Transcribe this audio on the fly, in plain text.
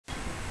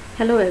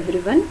Hello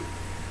everyone.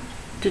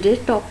 Today's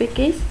topic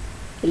is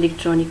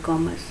electronic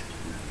commerce.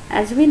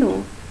 As we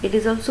know, it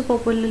is also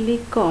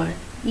popularly called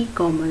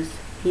e-commerce.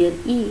 Here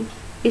E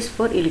is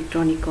for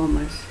electronic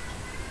commerce.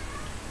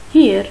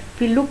 Here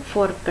we look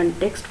for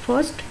context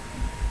first.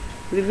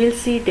 We will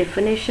see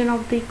definition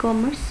of the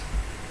e-commerce,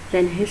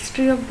 then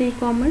history of the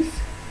e-commerce,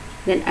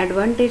 then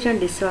advantage and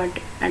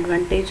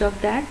disadvantage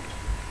of that,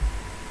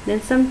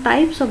 then some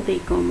types of the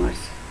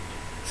e-commerce,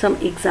 some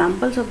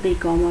examples of the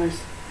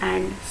e-commerce,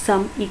 and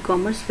some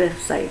e-commerce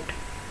website.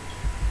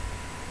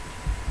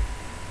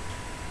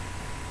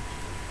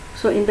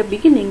 So in the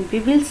beginning we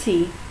will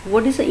see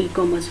what is the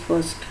e-commerce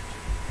first.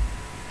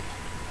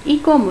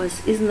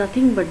 E-commerce is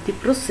nothing but the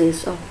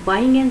process of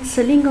buying and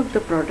selling of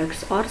the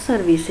products or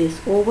services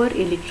over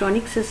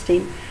electronic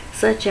system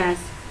such as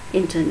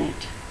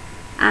internet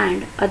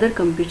and other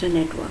computer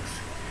networks.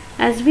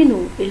 As we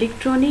know,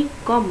 electronic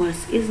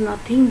commerce is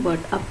nothing but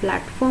a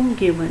platform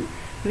given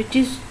which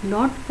is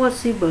not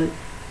possible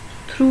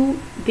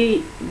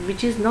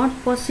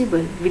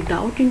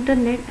without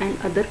internet and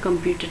other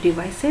computer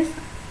devices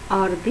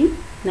or the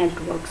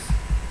networks.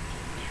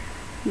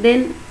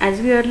 Then, as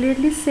we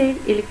earlier said,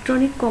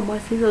 electronic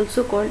commerce is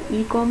also called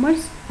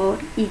e-commerce or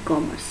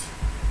e-commerce.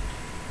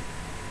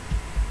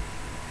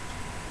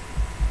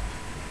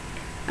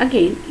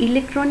 Again,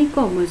 electronic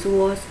commerce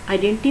was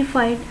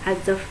identified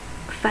as the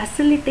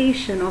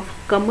facilitation of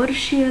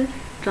commercial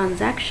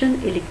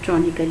transaction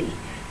electronically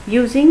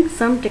using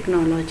some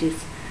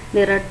technologies.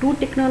 There are two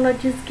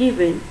technologies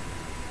given,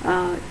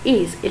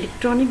 is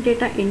electronic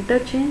data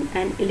interchange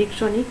and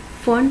electronic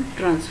fund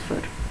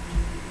transfer.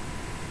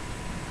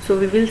 So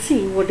we will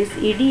see what is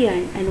EDI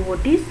and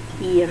what is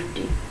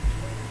EFT.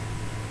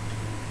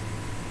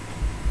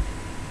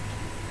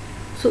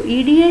 So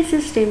EDI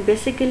system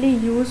basically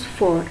used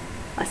for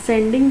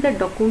sending the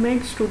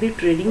documents to the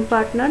trading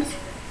partners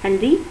and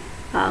the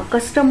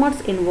customers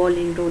involved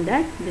into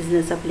that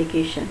business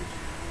application.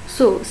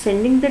 So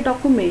sending the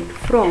document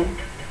from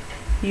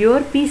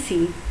your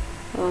PC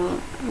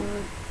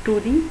to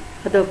the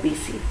other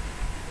PC.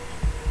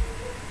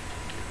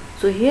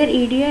 So here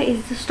EDI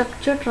is the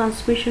structured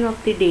transmission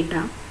of the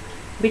data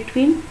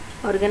between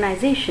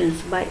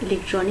organizations by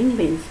electronic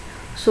means.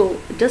 So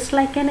just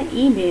like an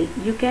email,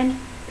 you can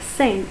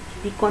send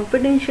the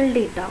confidential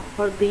data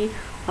or the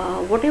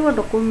whatever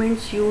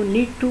documents you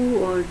need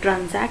to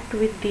transact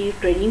with the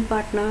trading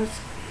partners,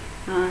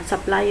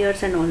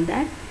 suppliers and all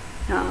that.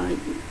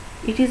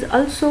 It is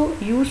also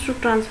used to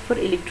transfer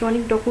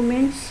electronic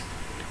documents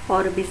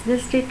or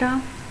business data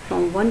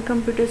from one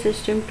computer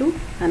system to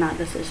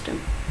another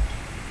system.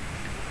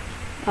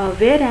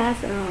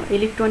 Whereas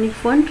electronic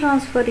fund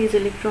transfer is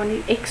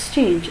electronic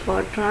exchange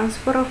or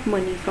transfer of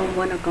money from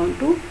one account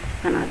to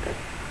another.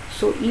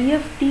 So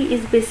EFT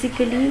is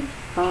basically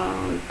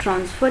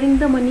transferring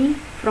the money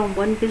from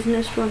one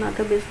business to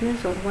another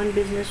business, or one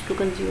business to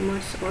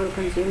consumers, or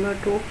consumer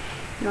to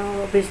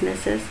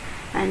businesses.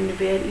 And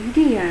where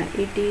EDI,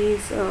 it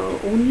is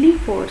only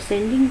for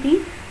sending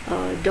the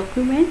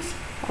documents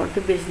or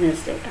the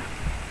business data.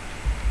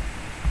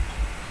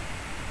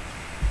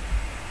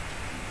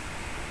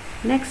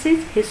 Next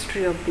is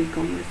history of the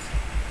e-commerce.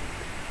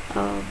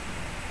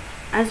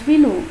 As we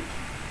know,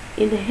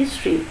 in the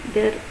history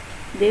there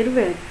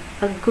were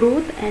a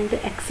growth and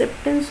the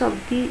acceptance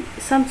of the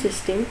some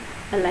system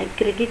like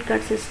credit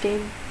card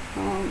system,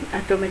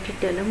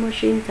 automated teller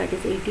machines, that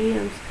is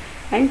ATMs,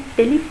 and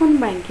telephone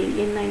banking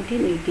in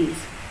 1980s.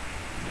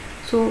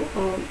 So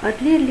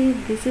earlierly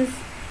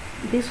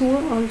this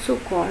were also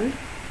called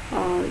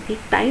the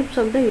types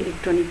of the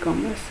electronic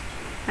commerce.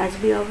 As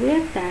we are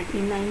aware that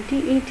in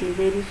 1980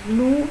 there is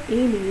no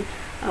any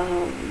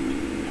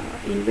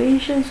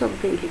inventions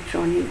of the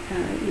electronic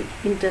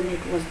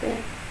internet was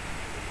there.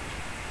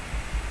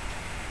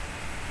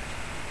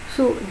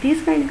 So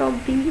these kind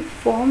of the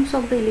forms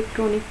of the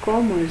electronic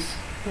commerce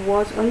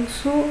was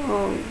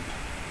also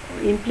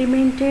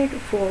implemented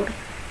for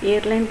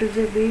airline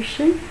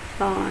reservation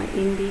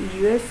in the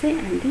USA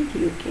and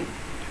the UK.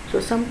 So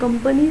some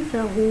companies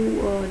who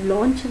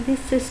launched this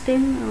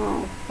system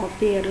of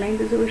the airline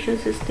reservation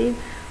system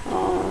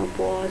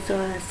was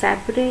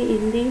Sabre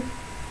in the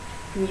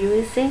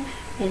USA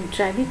and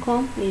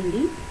Travicom in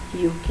the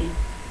UK.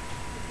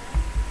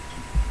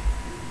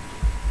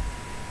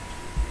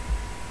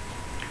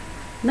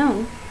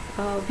 Now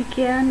we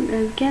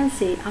can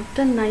say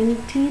after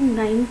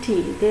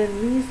 1990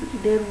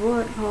 there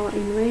were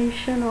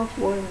invention of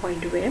World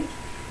Wide Web,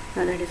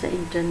 that is the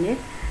internet,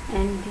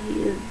 and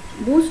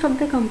most of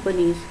the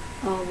companies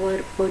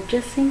were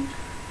purchasing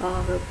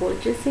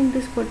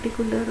this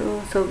particular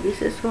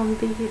services from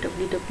the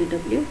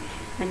www,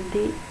 and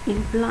they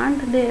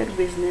implant their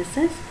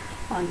businesses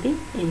on the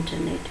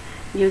internet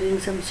using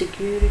some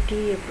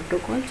security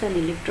protocols and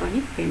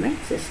electronic payment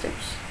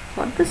systems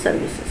for the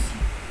services.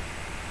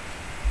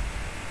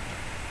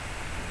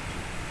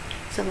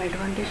 Some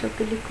advantage of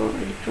the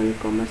electronic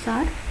commerce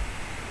are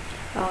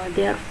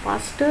they are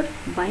faster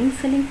buying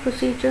selling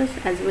procedures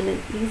as well as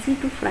easy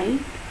to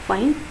find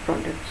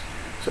products.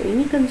 So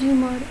any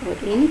consumer or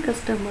any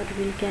customer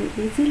can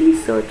easily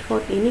search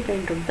for any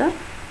kind of the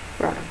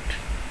product.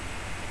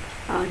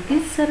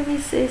 These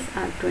services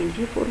are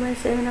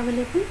 24/7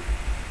 available.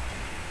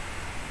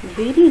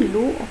 Very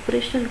low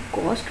operational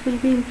cost will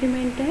be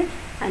implemented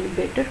and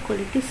better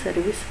quality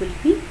service will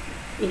be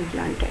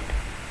implanted.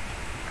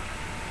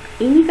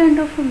 Any kind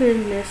of a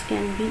business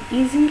can be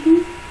easily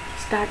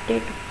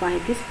started by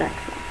this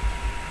platform.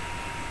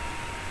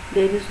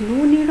 There is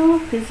no need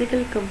of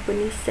physical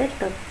company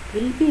setup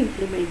will be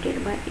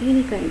implemented by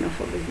any kind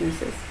of a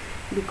businesses,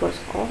 because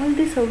all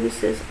the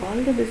services, all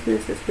the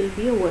businesses will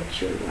be a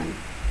virtual one.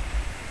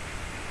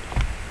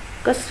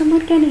 Customer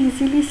can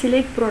easily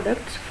select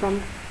products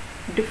from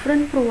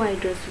different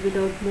providers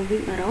without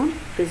moving around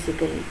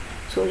physically.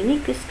 So any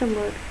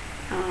customer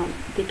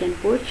they can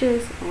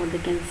purchase or they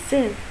can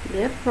sell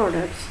their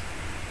products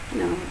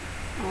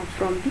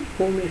from the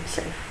home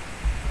itself.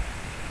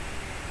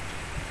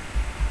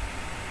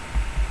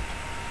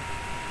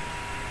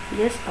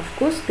 Yes, of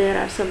course, there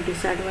are some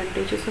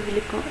disadvantages of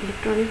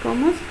electronic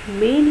commerce.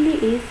 Mainly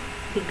is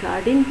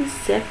regarding the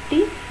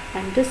safety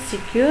and the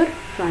secure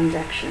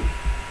transaction.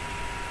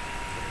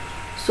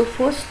 So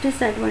first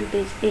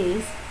disadvantage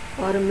is,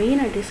 or main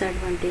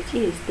disadvantage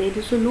is, there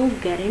is no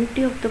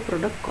guarantee of the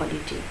product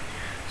quality.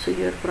 So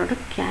your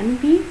product can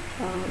be,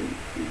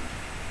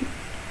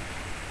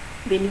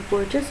 when you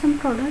purchase some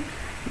product,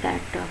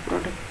 that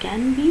product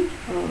can be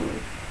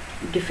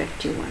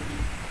defective one.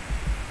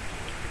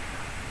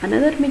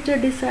 Another major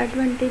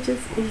disadvantage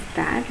is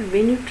that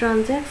when you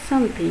transact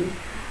something,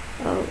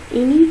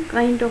 any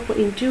kind of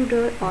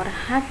intruder or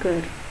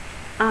hacker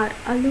are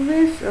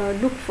always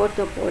look for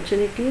the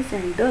opportunities,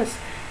 and thus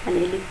an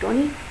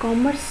electronic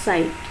commerce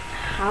site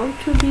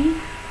have to be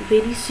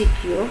very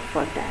secure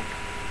for that.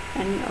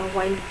 And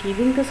while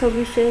giving the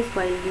services,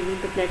 while giving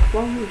the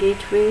platform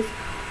gateways,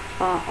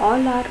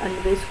 all are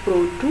always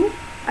prone to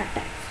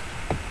attacks.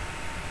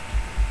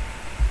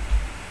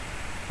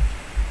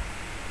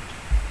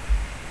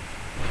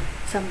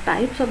 Some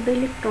types of the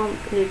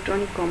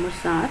electronic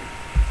commerce are,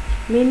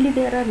 mainly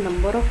there are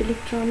number of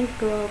electronic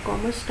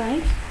commerce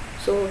types.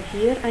 So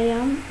here I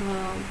am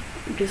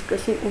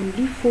discussing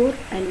only 4,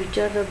 and which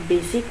are the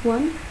basic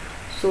one.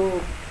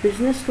 So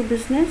business to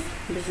business,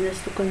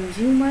 business to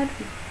consumer,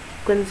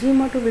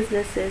 consumer to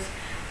businesses,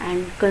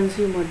 and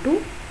consumer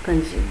to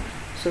consumer.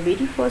 So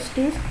very first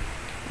is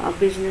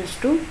business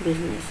to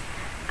business.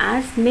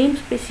 As name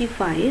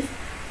specifies,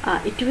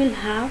 it will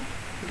have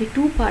the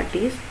two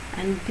parties,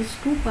 and these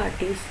two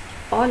parties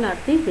all are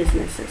the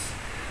businesses.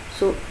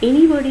 So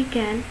anybody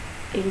can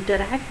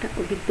interact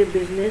with the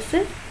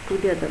businesses to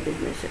the other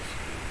businesses.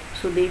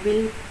 So they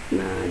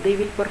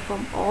will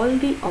perform all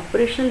the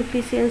operational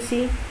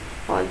efficiency,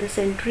 all the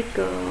centric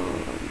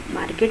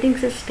marketing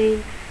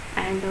system,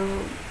 and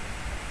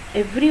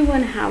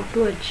everyone have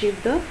to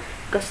achieve the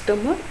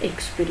customer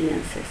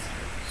experiences.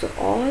 So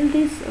all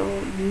these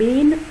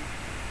main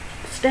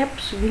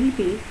steps will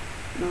be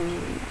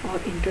or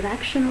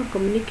interaction or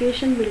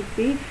communication will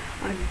be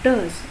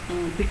does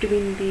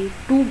between the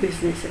two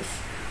businesses.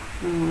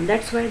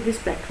 That's why this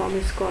platform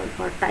is called,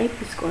 or type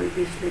is called,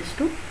 business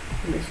to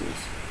business.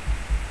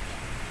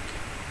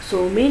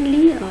 So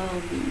mainly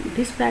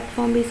this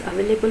platform is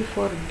available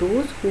for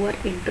those who are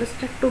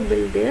interested to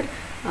build their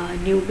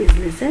new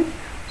businesses.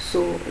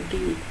 So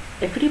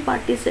every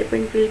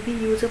participant will be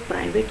use a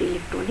private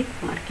electronic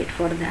market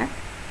for that.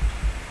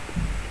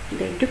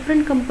 There are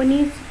different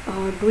companies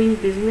doing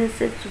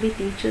businesses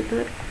with each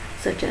other,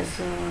 such as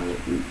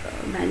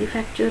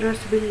manufacturers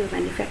will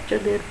manufacture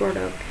their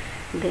product,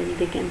 then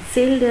they can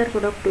sell their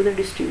product to the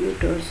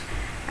distributors,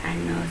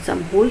 and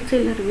some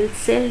wholesaler will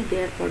sell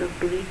their product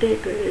to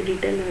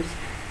retailers,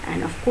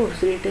 and of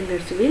course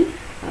retailers will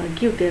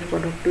give their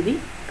product to the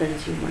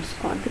consumers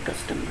or the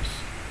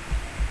customers.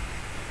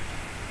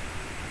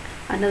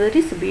 Another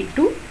is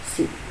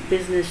B2C,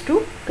 business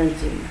to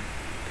consumer.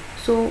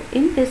 So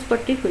in this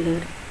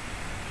particular,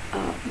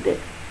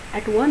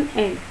 at one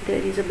end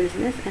there is a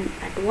business, and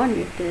at one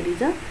end there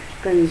is a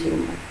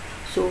consumer.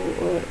 So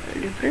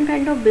different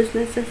kind of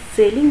businesses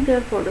selling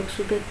their products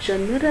to the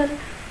general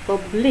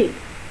public,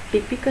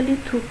 typically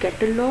through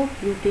catalog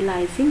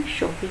utilizing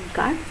shopping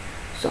cart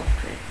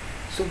software.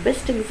 So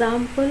best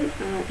example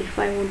if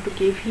I want to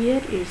give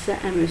here is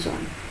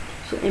Amazon.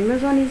 So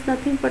Amazon is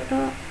nothing but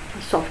a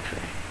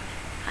software,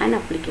 an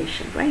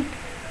application, right?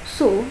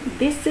 So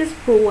this is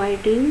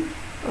providing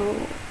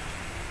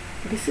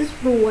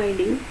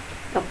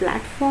a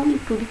platform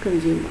to the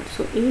consumer.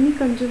 So any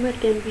consumer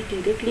can be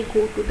directly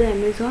go to the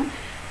Amazon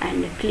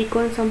and click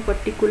on some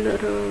particular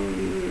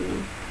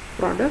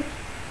product,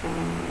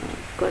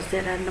 because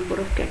there are number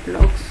of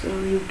catalogs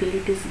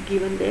utilities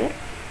given there,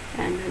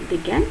 and they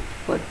can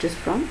purchase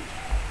from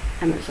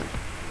Amazon.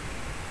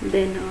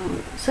 Then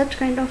such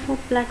kind of a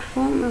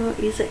platform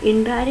is an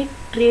indirect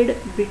trade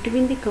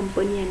between the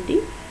company and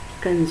the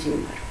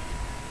consumer.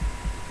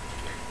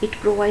 It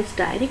provides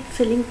direct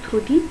selling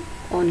through the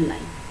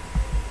online.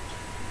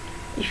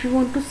 If you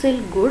want to sell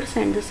goods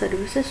and the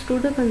services to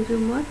the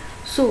consumer,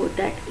 so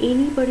that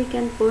anybody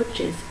can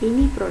purchase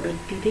any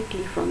product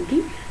directly from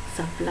the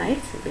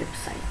supplier's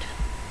website.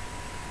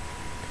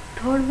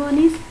 Third one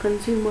is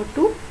consumer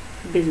to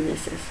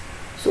businesses.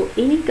 So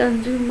any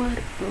consumer,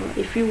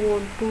 if you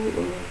want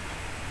to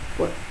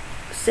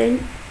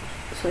send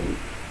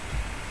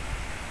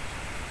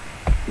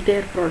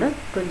their product,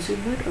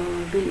 consumer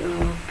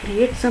will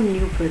create some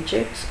new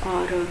projects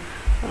or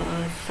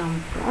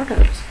some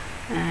products,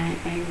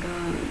 and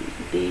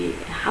they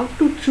have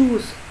to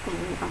choose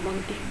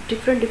among the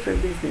different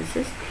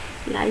businesses,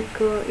 like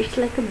it's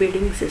like a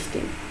bidding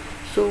system.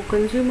 So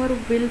consumer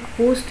will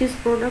post his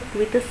product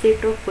with a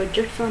set of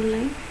budgets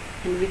online,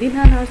 and within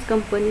an hour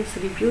companies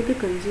review the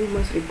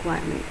consumer's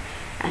requirement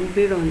and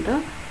bid on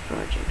the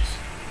projects.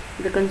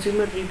 The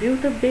consumer review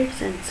the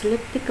bids and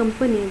select the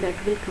company that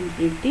will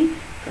complete the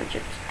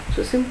projects.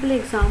 So simple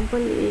example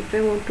if I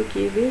want to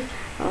give is,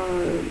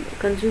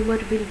 consumer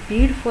will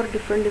bid for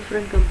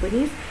different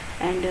companies,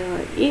 and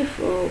if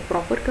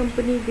proper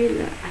company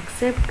will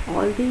accept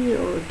all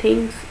the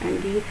things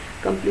and the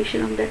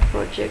completion of that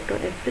project or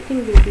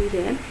everything will be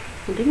there,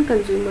 then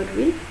consumer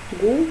will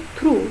go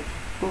through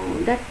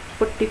that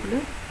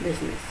particular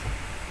business.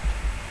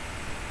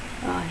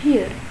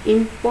 Here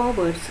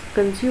empowers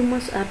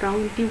consumers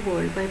around the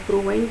world by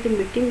providing the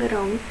meeting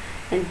around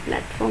and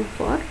platform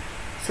for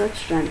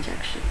such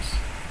transactions.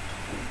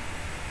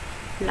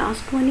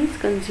 Last one is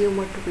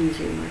consumer to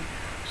consumer.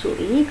 So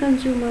any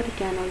consumer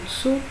can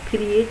also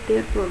create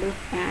their product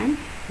and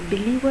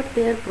deliver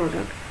their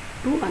product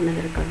to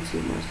another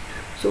consumers.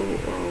 So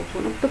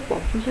one of the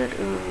popular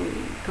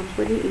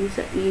company is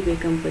eBay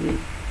company.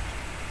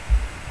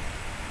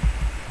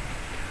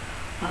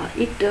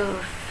 It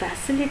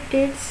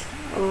facilitates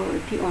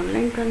the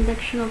online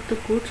transaction of the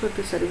goods or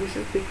the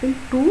services between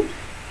two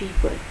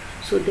people.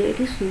 So there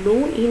is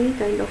no any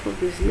kind of a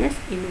business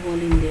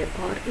involved in there,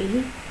 or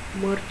any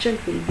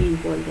merchant will be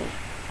involved there.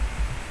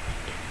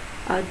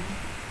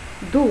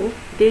 Though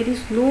there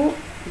is no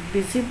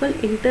visible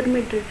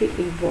intermediary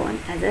involved,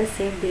 as I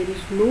said, there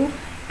is no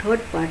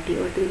third party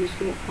or there is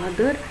no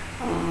other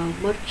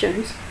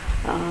merchants,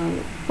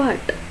 but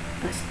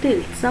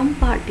still some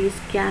parties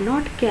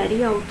cannot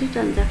carry out the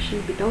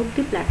transaction without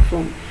the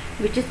platform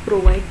which is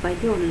provided by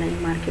the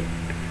online market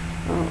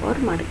or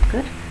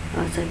market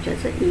such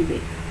as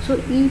eBay. So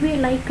eBay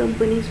like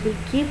companies will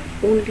give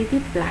only the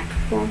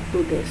platform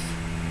to this.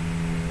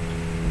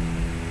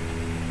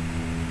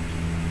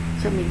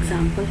 Some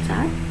examples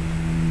are,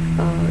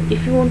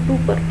 if you want to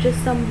purchase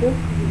some book,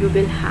 you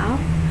will have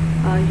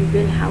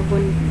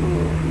one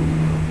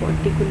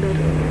particular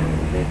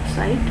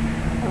website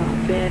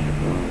where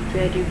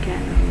you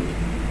can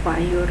buy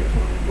your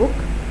book.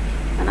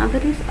 Another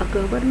is a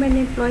government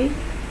employee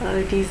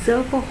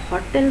reserve a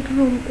hotel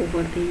room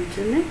over the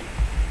internet.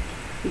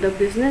 The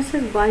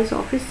businesses buys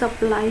office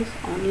supplies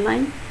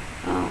online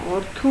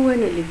or through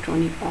an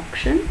electronic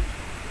auction.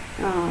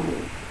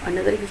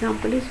 Another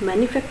example is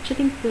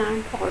manufacturing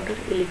plant order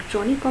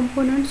electronic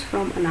components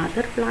from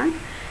another plant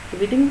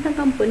within the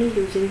company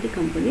using the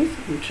company's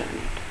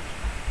intranet.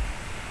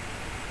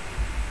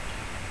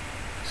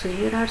 So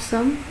here are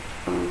some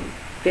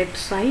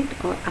website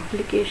or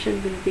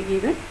application will be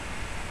given,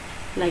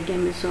 like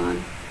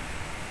Amazon,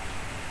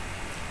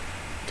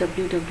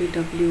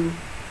 www.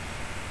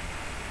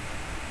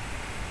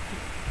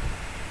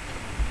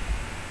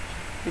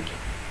 Okay,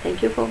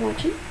 thank you for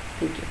watching.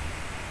 Thank you.